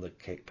you, on the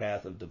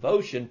path of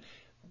devotion,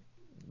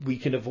 we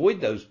can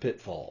avoid those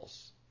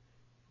pitfalls.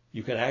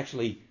 You can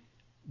actually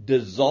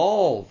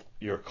dissolve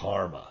your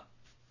karma.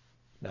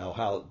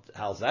 Now,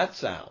 how's that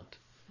sound?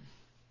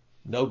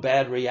 No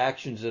bad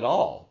reactions at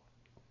all.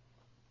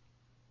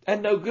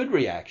 And no good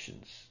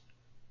reactions.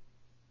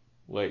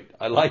 Wait,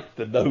 I like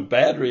the no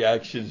bad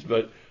reactions,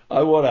 but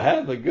I want to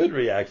have the good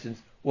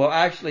reactions. Well,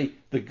 actually,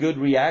 the good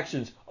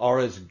reactions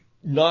are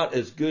not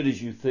as good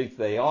as you think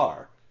they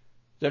are.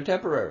 They're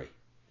temporary.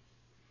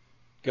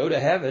 Go to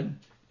heaven,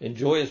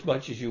 enjoy as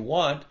much as you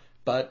want,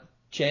 but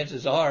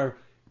chances are,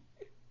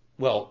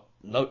 well,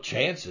 no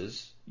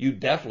chances, you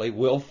definitely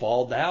will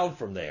fall down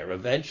from there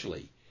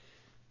eventually,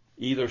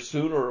 either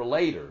sooner or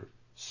later.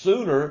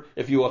 Sooner,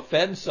 if you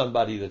offend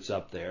somebody that's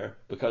up there,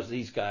 because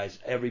these guys,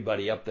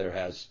 everybody up there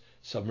has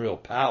some real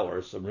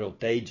power, some real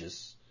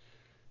tejas.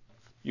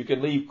 You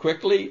can leave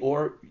quickly,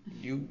 or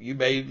you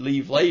may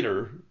leave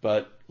later,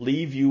 but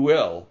leave you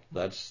will.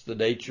 That's the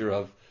nature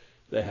of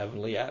the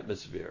heavenly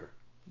atmosphere.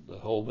 The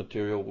whole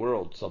material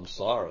world,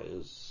 samsara,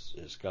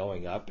 is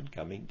going up and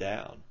coming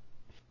down.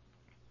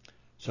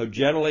 So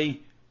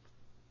generally,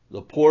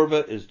 the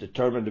Purva is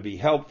determined to be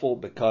helpful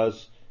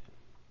because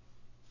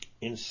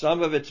in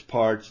some of its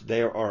parts,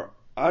 they are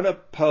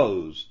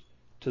unopposed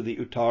to the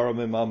Uttara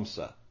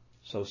Mimamsa.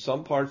 So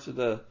some parts of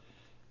the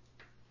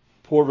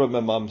Purva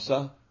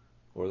Mimamsa,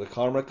 or the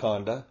Karma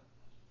Kanda,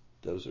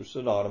 those are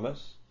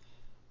synonymous.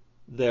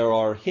 There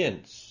are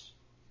hints.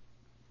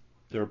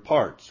 There are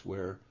parts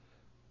where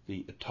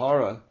the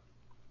Uttara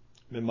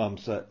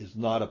Mimamsa is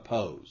not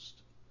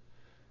opposed.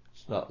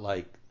 It's not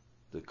like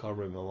the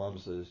Karma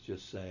Mimamsa is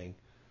just saying,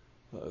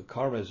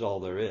 karma is all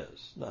there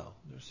is. No,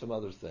 there's some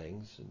other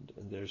things,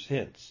 and there's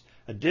hints.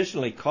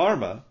 Additionally,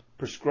 karma,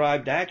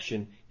 prescribed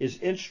action, is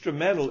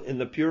instrumental in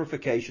the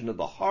purification of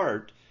the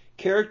heart,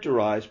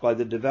 characterized by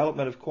the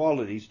development of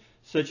qualities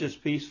such as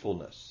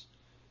peacefulness.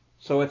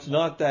 So it's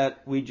not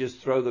that we just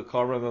throw the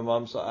Karma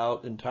Mimamsa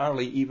out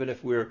entirely, even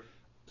if we're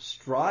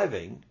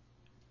striving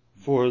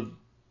for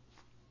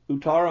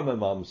Uttara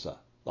Mimamsa,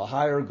 the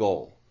higher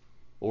goal.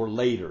 or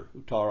later.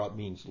 Uttara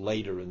means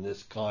later in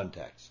this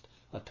context.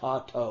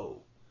 Atato,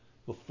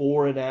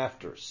 before and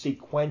after,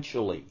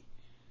 sequentially.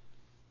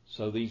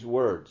 So these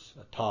words,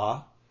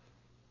 ata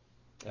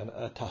and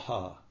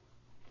ataha.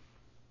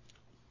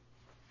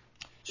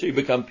 So you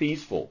become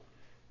peaceful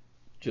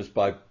just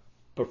by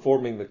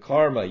performing the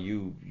karma.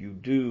 You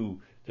do,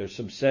 there's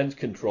some sense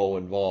control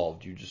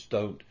involved. You just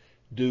don't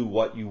do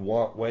what you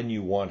want, when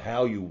you want,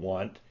 how you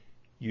want.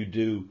 You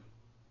do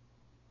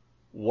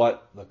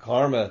what the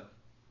karma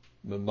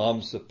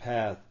mimamsa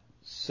path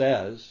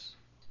says,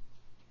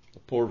 the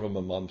purva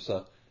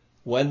mimamsa,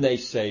 when they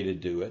say to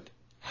do it,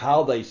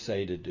 how they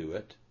say to do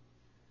it,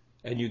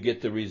 and you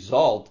get the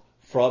result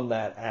from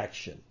that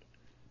action.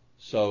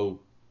 So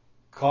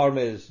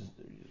karma is,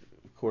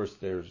 of course,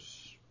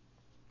 there's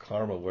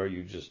karma where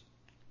you just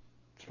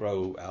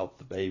throw out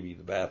the baby,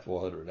 the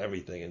bathwater, and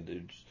everything,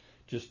 and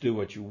just do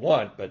what you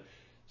want. But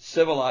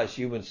civilized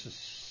human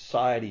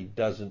society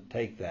doesn't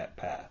take that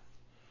path.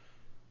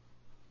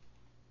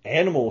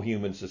 Animal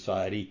human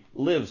society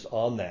lives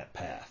on that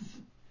path.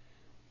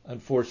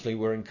 Unfortunately,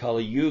 we're in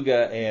Kali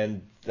Yuga,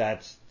 and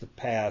that's the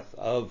path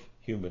of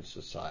human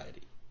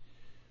society.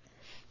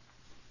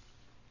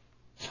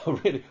 So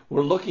really,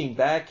 we're looking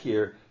back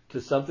here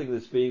to something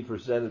that's being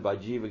presented by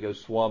Jiva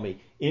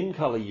Goswami in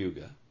Kali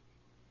Yuga,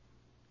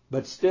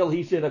 but still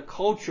he's in a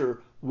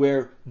culture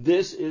where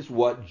this is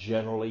what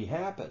generally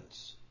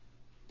happens.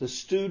 The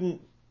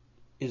student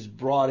is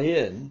brought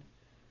in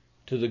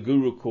to the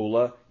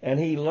Gurukula, and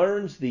he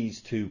learns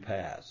these two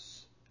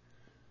paths.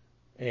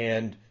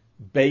 And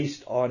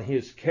based on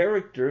his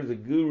character, the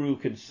guru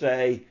can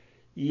say,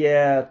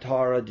 yeah,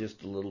 Tara,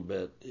 just a little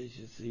bit.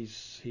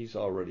 He's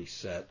already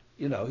set.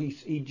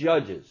 He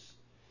judges.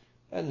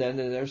 And then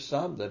there's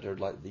some that are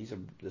like,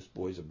 this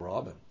boy's a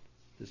Brahmin.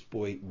 This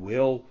boy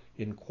will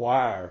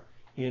inquire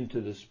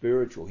into the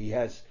spiritual. He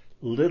has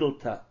little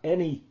to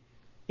any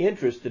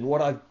interest in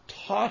what I've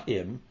taught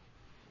him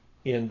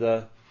in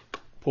the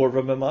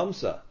Purva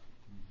Mimamsa.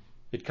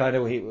 It kind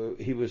of,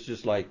 he was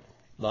just like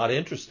not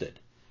interested.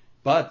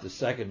 But the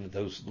second,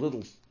 those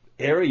little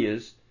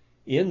areas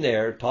in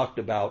there talked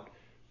about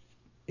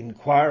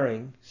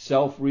inquiring,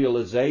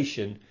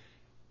 self-realization,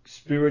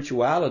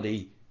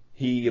 spirituality,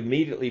 he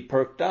immediately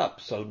perked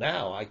up. So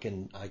now I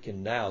can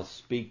now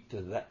speak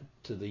to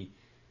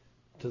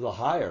the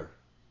higher,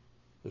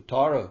 the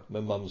Tara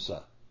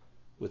Mimamsa,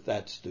 with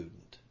that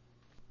student.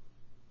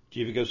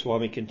 Jiva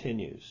Goswami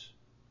continues.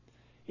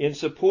 In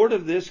support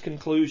of this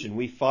conclusion,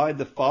 we find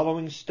the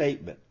following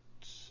statements.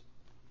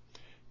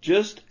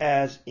 Just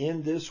as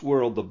in this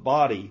world the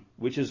body,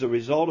 which is a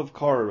result of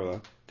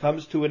karma,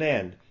 comes to an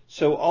end,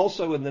 so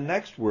also in the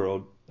next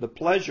world the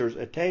pleasures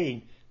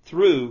attained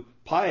through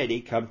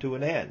piety come to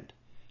an end.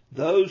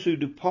 Those who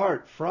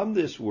depart from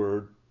this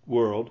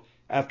world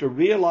after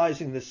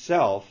realizing the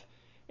self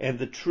and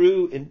the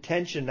true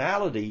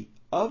intentionality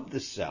of the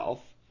self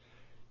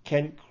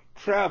can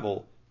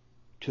travel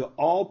to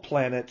all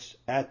planets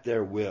at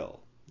their will.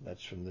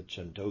 That's from the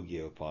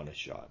Chandogya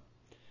Upanishad.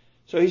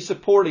 So he's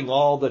supporting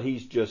all that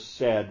he's just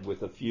said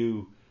with a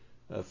few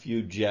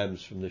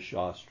gems from the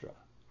Shastra.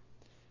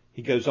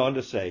 He goes on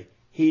to say,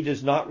 he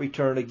does not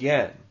return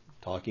again,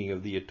 talking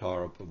of the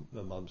Uttara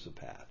Mimamsa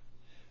path.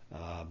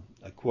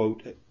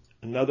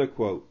 Another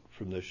quote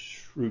from the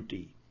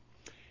Shruti.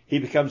 He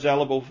becomes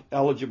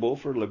eligible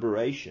for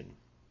liberation.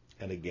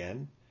 And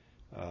again,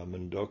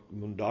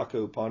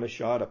 Mundaka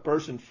Upanishad, a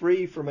person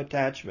free from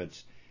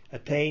attachments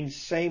attains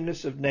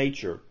sameness of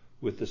nature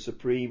with the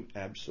Supreme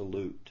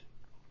Absolute.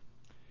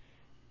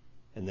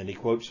 And then he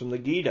quotes from the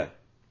Gita.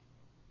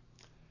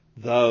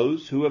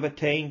 Those who have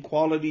attained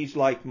qualities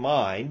like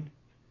mine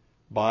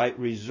by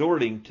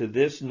resorting to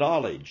this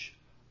knowledge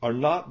are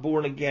not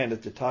born again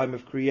at the time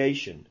of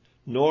creation,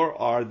 nor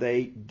are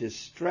they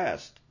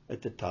distressed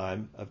at the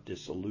time of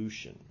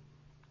dissolution.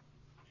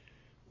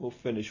 We'll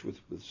finish with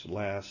this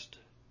last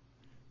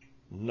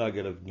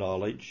nugget of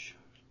knowledge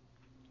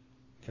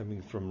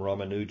coming from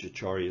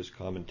Ramanujacharya's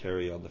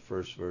commentary on the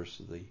first verse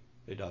of the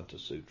Vedanta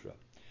Sutra.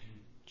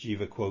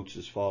 Jiva quotes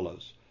as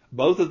follows.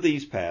 Both of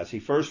these paths, he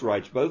first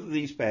writes, both of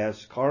these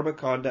paths,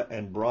 Karmakanda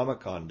and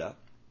Brahmakanda,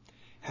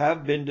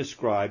 have been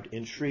described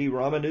in Sri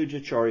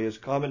Ramanujacharya's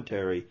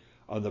commentary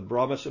on the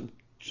Brahma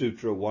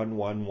Sutra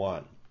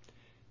 111.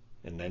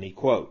 And then he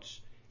quotes,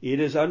 it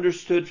is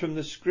understood from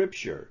the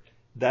scripture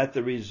that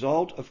the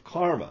result of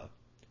karma,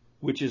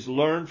 which is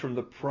learned from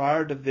the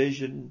prior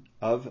division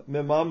of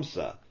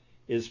Mimamsa,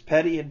 is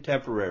petty and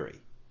temporary.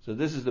 So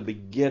this is the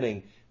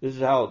beginning. This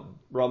is how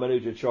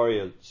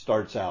Ramanujacharya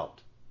starts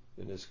out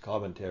in his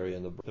commentary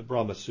on the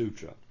Brahma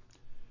Sutra.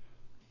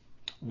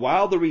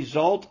 While the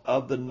result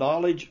of the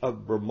knowledge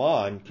of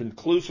Brahman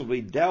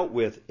conclusively dealt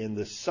with in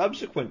the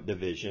subsequent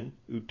division,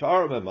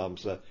 Uttara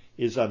Mimamsa,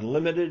 is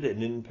unlimited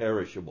and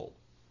imperishable.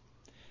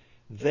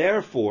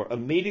 Therefore,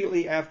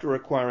 immediately after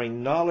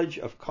acquiring knowledge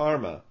of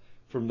karma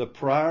from the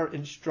prior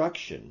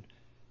instruction,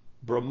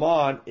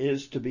 Brahman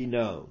is to be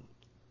known.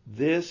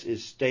 This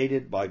is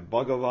stated by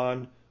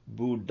Bhagavan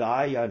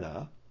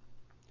Budayana,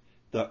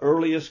 the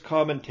earliest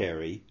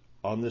commentary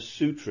on the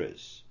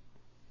sutras.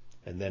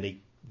 And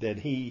then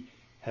he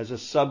has a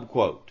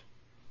subquote.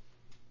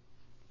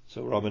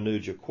 So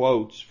Ramanuja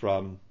quotes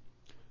from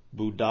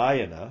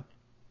Budayana,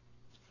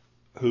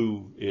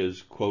 who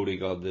is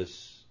quoting on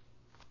this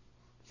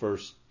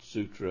first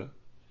sutra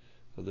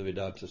of the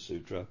Vedanta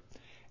Sutra.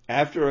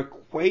 After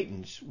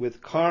acquaintance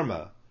with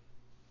karma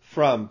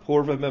from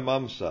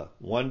Purvamimamsa,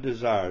 one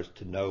desires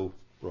to know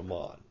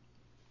Brahman.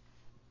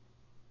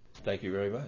 Thank you very much.